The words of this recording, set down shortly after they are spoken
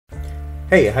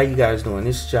Hey, how you guys doing?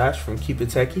 This is Josh from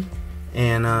KeepItTechie,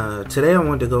 and today I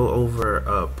wanted to go over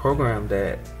a program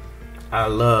that I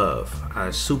love.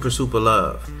 I super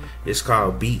love. It's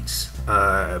called Beets,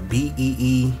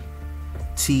 Beets,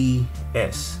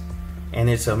 and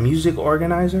it's a music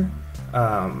organizer.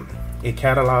 It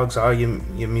catalogs all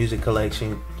your music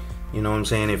collection. You know what I'm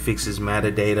saying? It fixes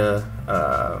metadata.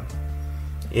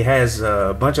 It has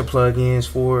a bunch of plugins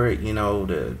for it, you know,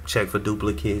 to check for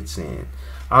duplicates and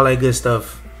all that good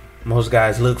stuff most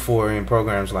guys look for in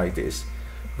programs like this.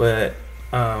 But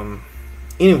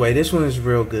anyway, this one is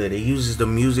real good. It uses the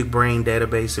MusicBrainz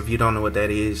database. If you don't know what that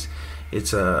is,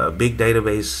 it's a big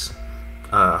database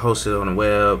hosted on the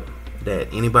web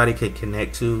that anybody could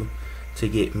connect to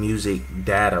get music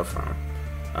data from.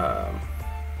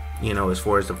 You know, as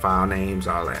far as the file names,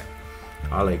 all that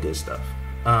good stuff.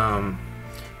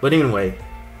 But anyway,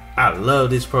 I love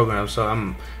this program, so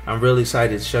I'm really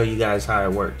excited to show you guys how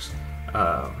it works.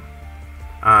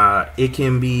 It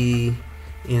can be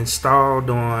installed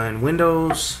on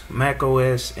Windows, Mac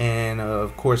OS, and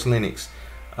of course Linux.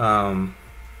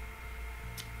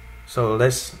 So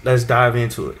let's dive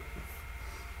into it.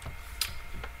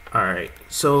 All right.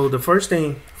 So the first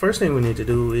thing we need to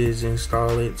do is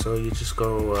install it. So you just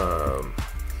go.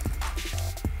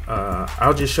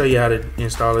 I'll just show you how to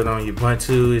install it on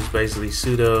Ubuntu. It's basically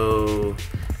sudo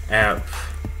apt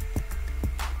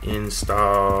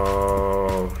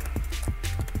install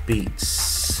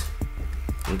Beets.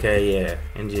 Okay, yeah,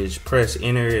 and just press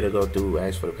enter. It'll go through,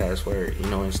 ask for the password, you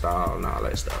know, install and all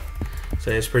that stuff.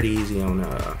 So it's pretty easy on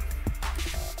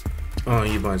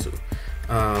Ubuntu.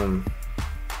 I'm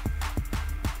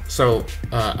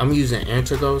using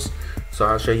Antigos, so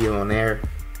I'll show you on there.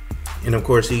 And of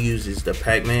course, he uses the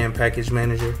Pacman package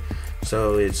manager.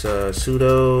 So it's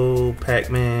sudo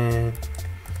pacman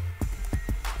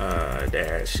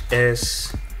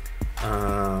 -s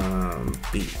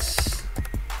Beets.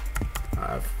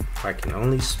 If I can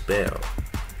only spell.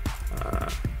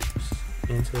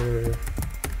 Enter.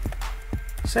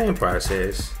 Same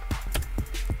process.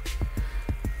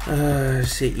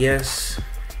 Hit yes.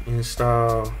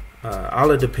 Install. All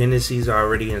the dependencies are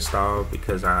already installed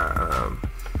because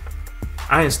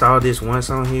I installed this once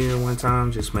on here one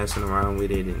time, just messing around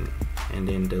with it, and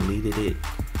then deleted it.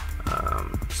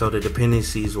 So the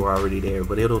dependencies were already there,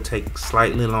 but it'll take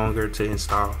slightly longer to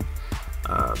install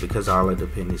because all the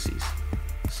dependencies.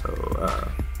 So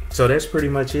that's pretty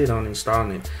much it on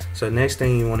installing it. So next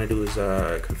thing you want to do is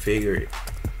configure it.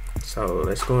 So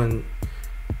let's go and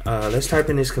let's type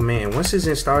in this command. Once it's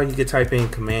installed, you can type in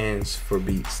commands for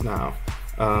Beets now.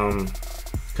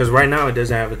 Because right now it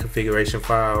doesn't have a configuration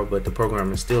file, but the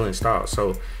program is still installed.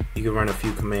 So you can run a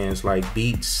few commands like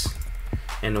Beets,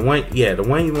 and the one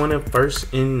you want to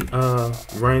first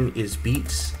run is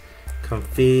Beets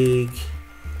config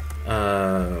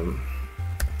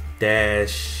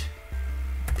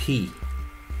 -p,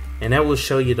 and that will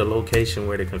show you the location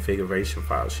where the configuration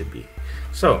file should be.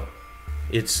 So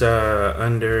it's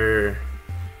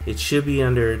it should be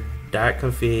under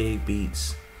 .config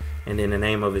Beets. And then the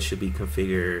name of it should be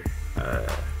configure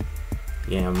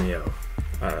YAML.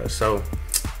 So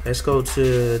let's go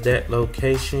to that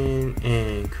location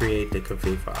and create the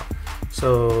config file.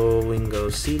 So we can go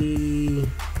cd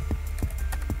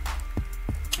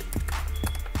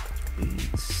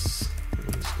Beets.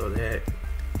 Let's go that.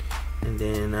 And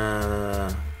then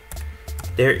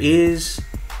there is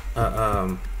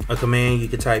a command you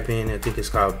can type in. I think it's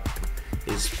called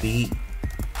beet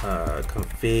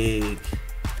config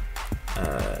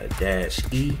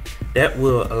 -e. That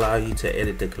will allow you to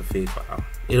edit the config file.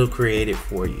 It'll create it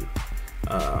for you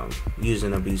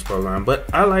using a Beets program. But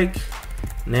I like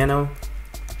Nano,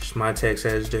 just my text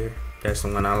editor. That's the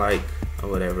one I like, or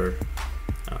whatever.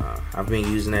 I've been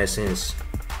using that since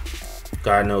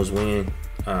God knows when,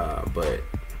 but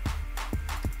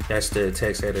that's the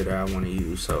text editor I want to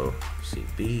use. So see,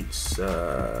 Beets.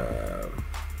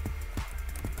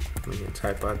 We can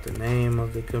type out the name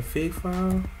of the config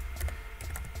file.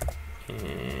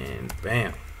 And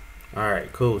bam.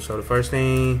 Alright, cool. So the first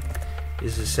thing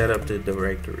is to set up the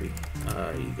directory.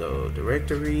 You go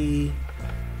directory,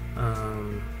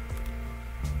 and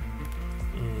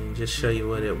just show you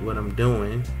what I'm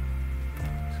doing.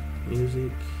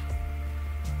 Music.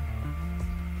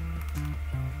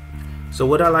 So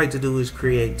what I like to do is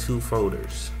create 2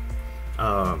 folders,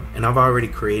 and I've already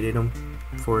created them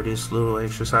for this little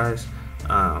exercise.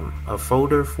 A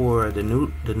folder for the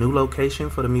new location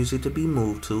for the music to be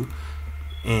moved to,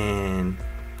 and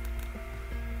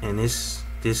this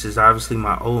is obviously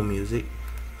my old music,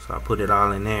 so I put it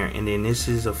all in there. And then this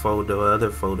is a folder,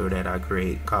 other folder that I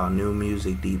create called New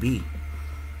Music DB,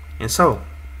 And so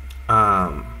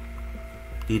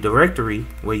the directory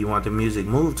where you want the music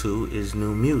moved to is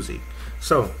new music.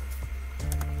 So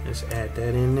let's add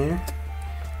that in there.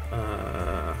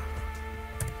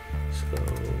 Let's go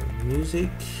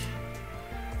music /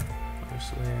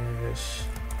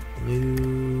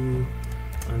 new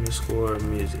 _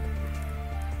 music.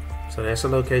 So that's a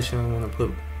location I want to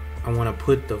put. I want to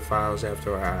put the files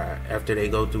after they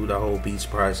go through the whole Beets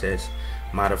process,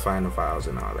 modifying the files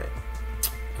and all that.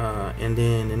 And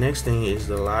then the next thing is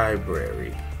the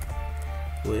library,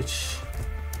 which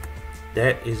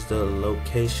that is the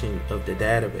location of the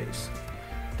database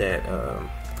that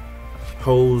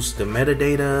holds the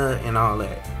metadata and all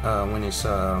that when it's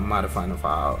modifying the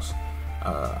files,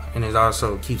 and it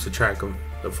also keeps a track of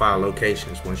the file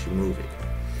locations once you move it.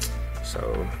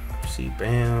 So see,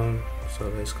 bam. So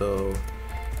let's go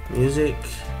music.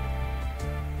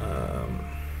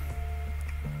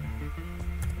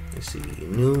 Let's see,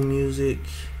 new music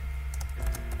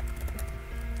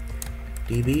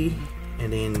DB,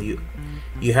 and then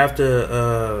you have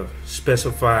to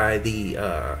specify the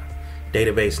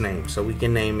database name. So we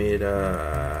can name it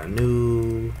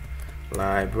new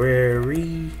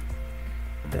library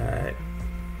dot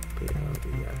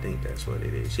BLB. I think that's what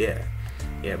it is. Yeah,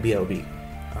 BLB.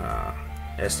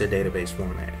 That's the database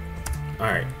format. All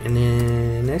right, and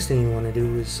then the next thing you want to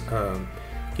do is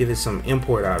give it some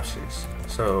import options.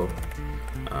 So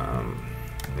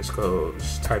let's go,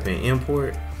 just type in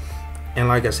import, and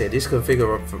like I said, this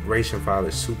configuration file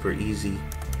is super easy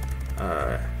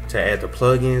to add the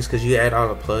plugins, because you add all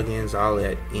the plugins, all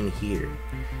that in here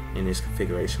in this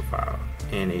configuration file,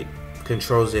 and it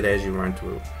controls it as you run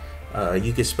through.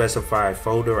 You can specify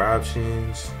folder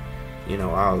options, you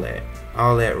know, all that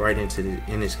right in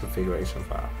this configuration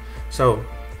file. So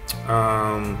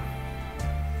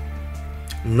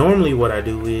normally what I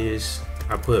do is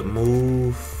I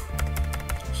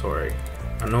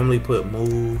normally put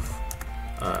move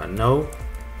no,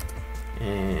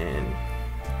 and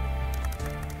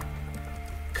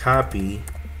copy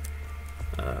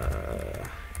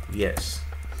yes.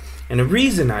 And the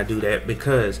reason I do that,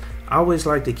 because I always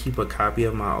like to keep a copy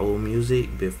of my old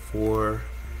music before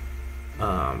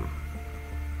I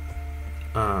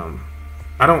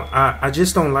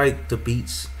just don't like the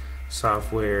Beets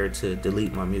software to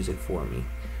delete my music for me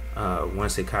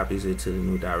once it copies it to the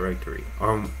new directory,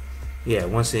 or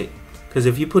because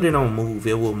if you put it on move,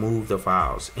 it will move the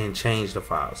files and change the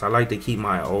files. I like to keep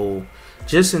my old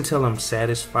just until I'm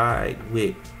satisfied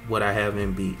with what I have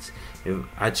in Beets. If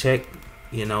I check,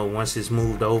 you know, once it's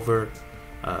moved over,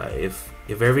 if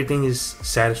everything is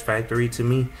satisfactory to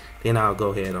me, then I'll go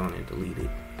ahead on and delete it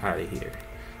out of here.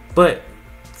 But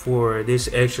for this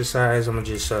exercise, I'm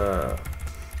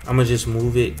gonna just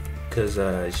move it, because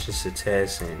it's just a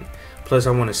test, and plus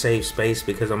I want to save space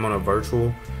because I'm on a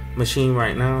virtual machine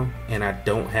right now and I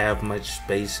don't have much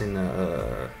space in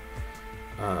the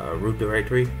root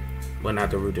directory. Well, not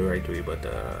the root directory, but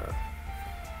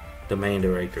the main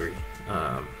directory.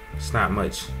 It's not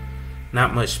much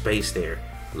space there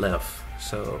left,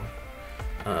 so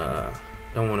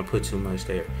don't want to put too much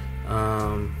there.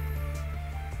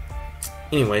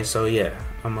 Anyway, so yeah,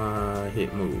 I'm gonna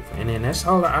hit move, and then that's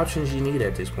all the options you need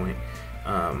at this point.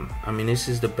 I mean, this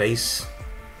is the base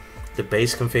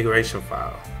configuration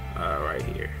file right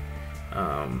here.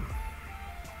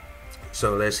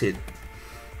 So let's hit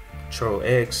Control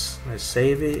X, let's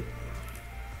save it.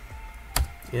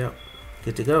 Yep,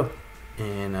 good to go.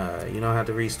 And you don't have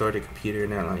to restart the computer,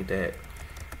 nothing like that.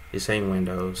 This ain't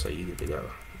Windows, so you get to go.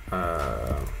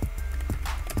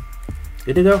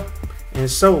 Good to go. And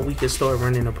so we can start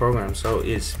running the program. So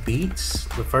it's Beets.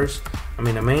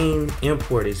 The main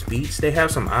import is Beets. They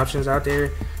have some options out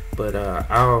there, but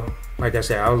like I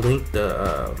said, I'll link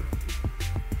the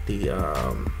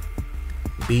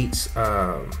Beets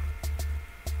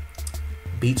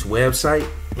website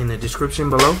in the description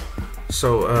below,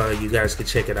 so you guys can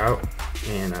check it out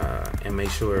and make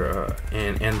sure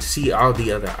and see all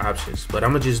the other options. But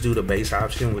I'm gonna just do the base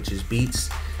option, which is Beets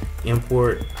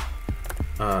import,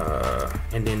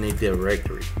 and then the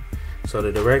directory. So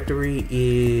the directory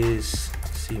is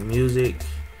music,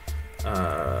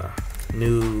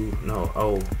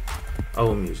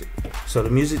 old music. So the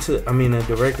music the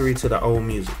directory to the old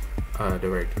music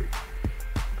directory.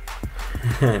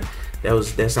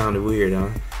 that sounded weird, huh?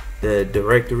 The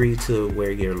directory to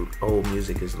where your old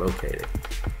music is located.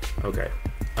 Okay,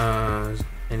 and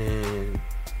then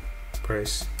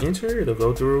press enter, it'll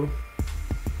go through,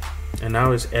 and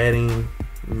now it's adding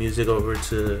music over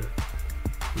to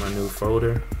my new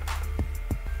folder.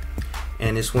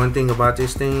 And it's one thing about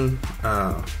this thing,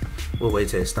 we'll wait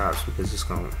till it stops because it's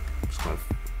gonna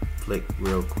flick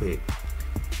real quick.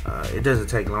 It doesn't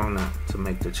take long to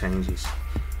make the changes,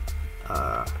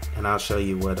 and I'll show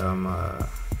you what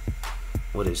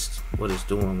it's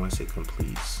doing once it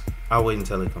completes. I'll wait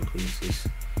until it completes.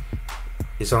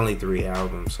 It's only 3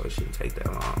 albums, so it shouldn't take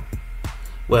that long.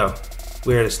 Well,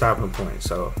 we're at a stopping point,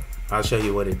 so I'll show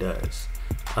you what it does.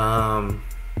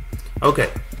 Okay,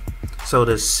 so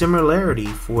the similarity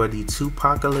for the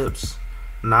Tupacalypse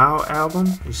Now album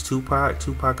is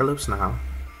Tupacalypse Now.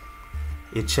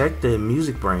 It checked the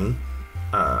MusicBrainz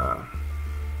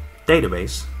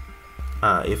database.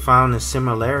 It found a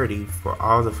similarity for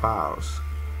all the files,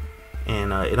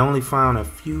 and it only found a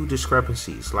few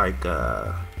discrepancies, like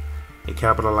it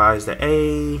capitalized the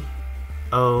A,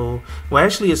 O. Well,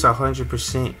 actually, it's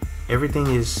 100%. Everything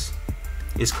is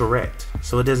correct,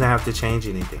 so it doesn't have to change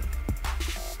anything.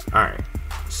 All right.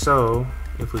 So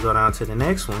if we go down to the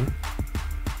next one,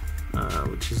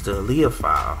 which is the Leah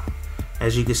file,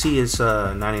 as you can see, it's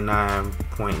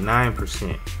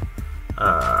 99.9%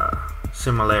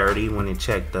 similarity when it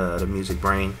checked the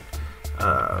MusicBrainz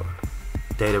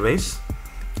database.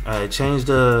 It changed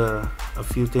a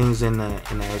few things in the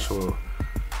actual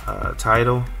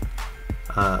title.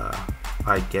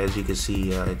 Like as you can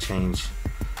see, it changed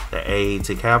the A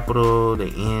to capital, the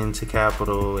N to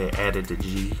capital. It added the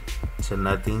G to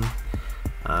nothing,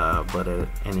 and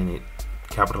then it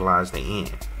capitalized the N.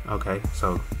 Okay,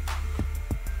 so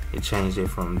it changed it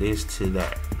from this to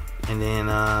that, and then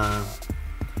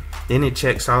it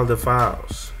checks all the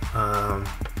files.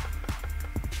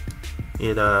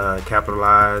 It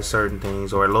capitalized certain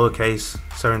things or lowercase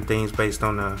certain things based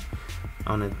on the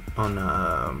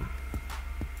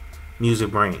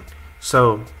MusicBrainz.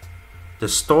 So the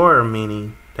store,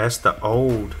 meaning that's the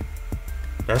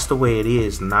way it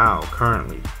is now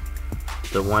currently.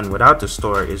 The one without the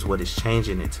store is what it's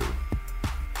changing it to.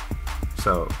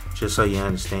 So just so you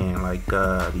understand, like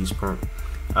these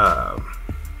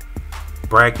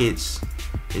brackets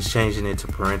is changing it to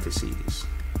parentheses,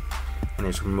 and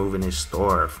it's removing its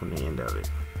store from the end of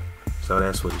it. So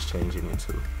that's what it's changing it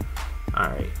to.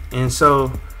 Alright, and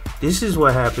so this is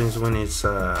what happens when it's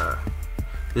the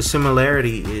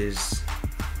similarity is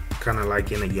kind of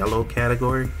like in a yellow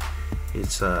category.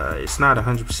 It's not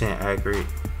 100% accurate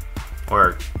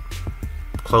or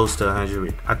close to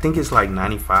 100. I think it's like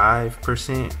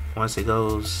 95% once it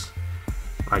goes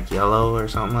like yellow or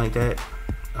something like that.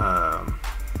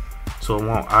 So it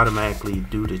won't automatically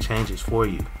do the changes for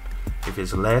you. If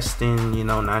it's less than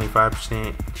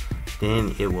 95%,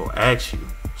 then it will ask you.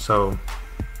 So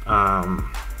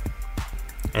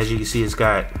as you can see, it's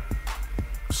got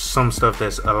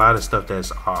a lot of stuff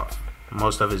that's off.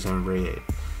 Most of it's in red.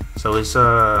 So it's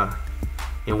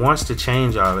it wants to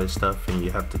change all this stuff, and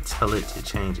you have to tell it to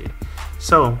change it.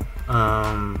 So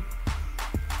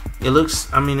it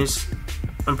looks, I'm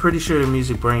pretty sure the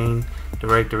MusicBrainz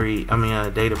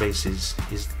database is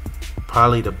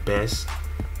probably the best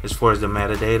as far as the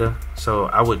metadata, so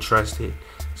I would trust it.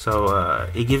 So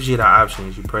it gives you the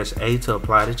options. You press A to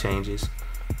apply the changes,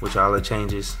 which all the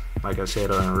changes, like I said,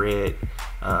 are in red,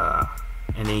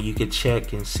 and then you can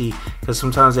check and see, because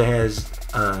sometimes it has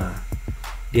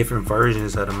different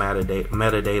versions of the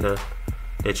metadata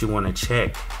that you want to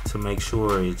check to make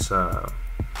sure it's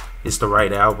the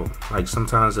right album. Like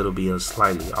sometimes it'll be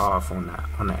slightly off on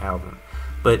the album,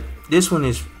 but this one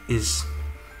is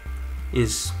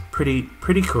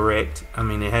pretty correct.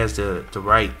 It has the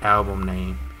right album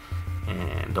name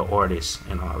and the artist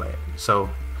and all that. So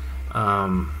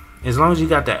as long as you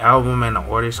got the album and the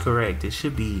artist correct, it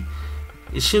should be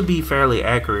fairly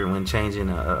accurate when changing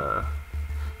the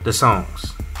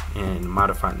songs and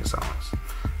modifying the songs.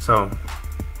 So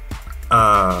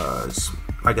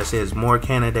like I said, it's more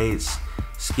candidates,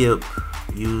 skip,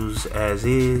 use as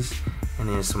is, and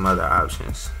then some other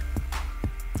options.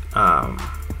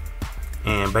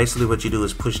 And basically what you do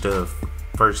is push the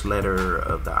first letter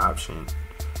of the option,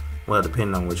 well,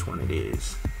 depending on which one it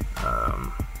is.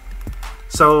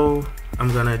 So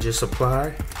I'm gonna just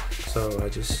apply. So I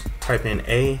just type in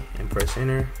A and press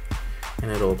enter,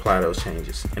 and it'll apply those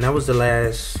changes. And that was the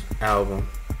last album,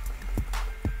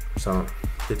 so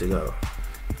good to go.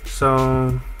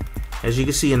 So as you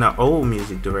can see in the old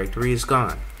music directory, it's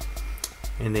gone.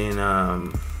 And then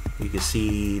you can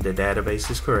see the database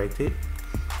is corrected.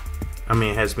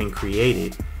 It has been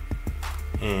created,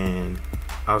 and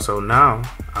also now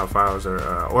our files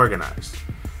are organized.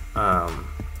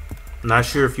 Not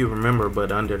sure if you remember,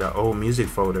 but under the old music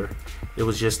folder, it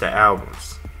was just the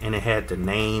albums, and it had the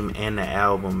name and the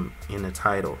album in the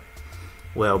title.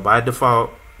 Well, by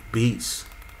default, Beets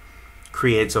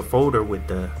creates a folder with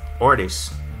the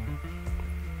artists,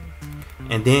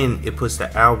 and then it puts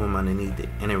the album underneath it,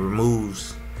 and it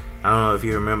removes. I don't know if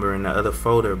you remember in the other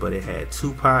folder, but it had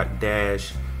Tupac -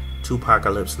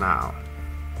 Tupacalypse Now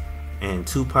and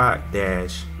Tupac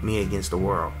 - Me Against the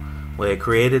World. Well, it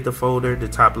created the folder, the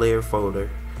top layer folder,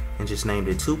 and just named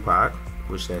it Tupac,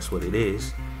 which that's what it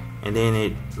is. And then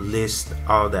it lists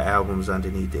all the albums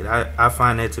underneath it. I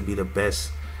find that to be the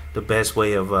best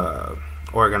way of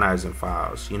organizing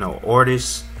files. You know,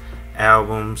 artists,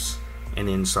 albums, and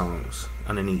then songs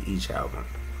underneath each album.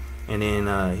 And then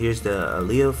here's the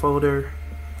Aaliyah folder.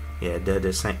 Yeah, it did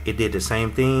the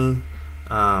same thing.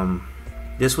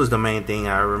 This was the main thing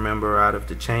I remember out of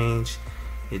the change.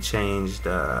 It changed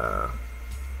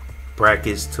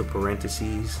brackets to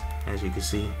parentheses, as you can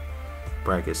see.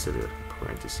 Brackets to the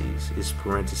parentheses. It's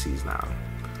parentheses now.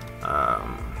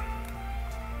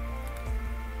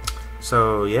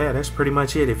 So yeah, that's pretty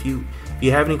much it. If you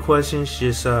have any questions,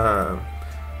 just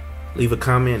leave a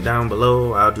comment down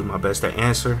below. I'll do my best to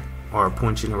answer or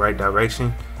point you in the right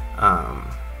direction.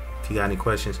 If you got any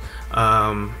questions,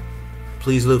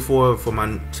 please look forward to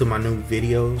my new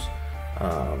videos.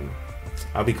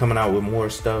 I'll be coming out with more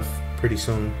stuff pretty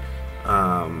soon.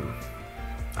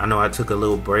 I know I took a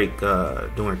little break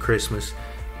during Christmas,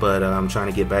 but I'm trying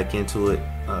to get back into it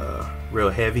real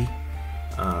heavy.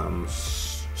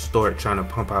 Start trying to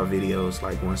pump out videos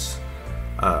like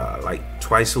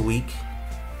twice a week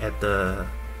at the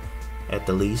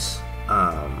least.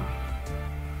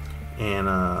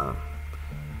 And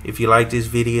if you like this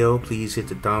video, please hit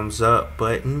the thumbs up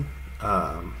button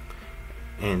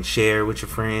and share with your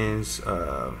friends.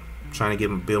 Trying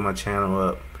to build my channel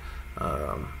up.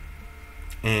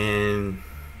 And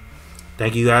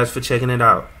thank you guys for checking it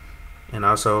out. And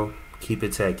also, keep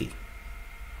it techie.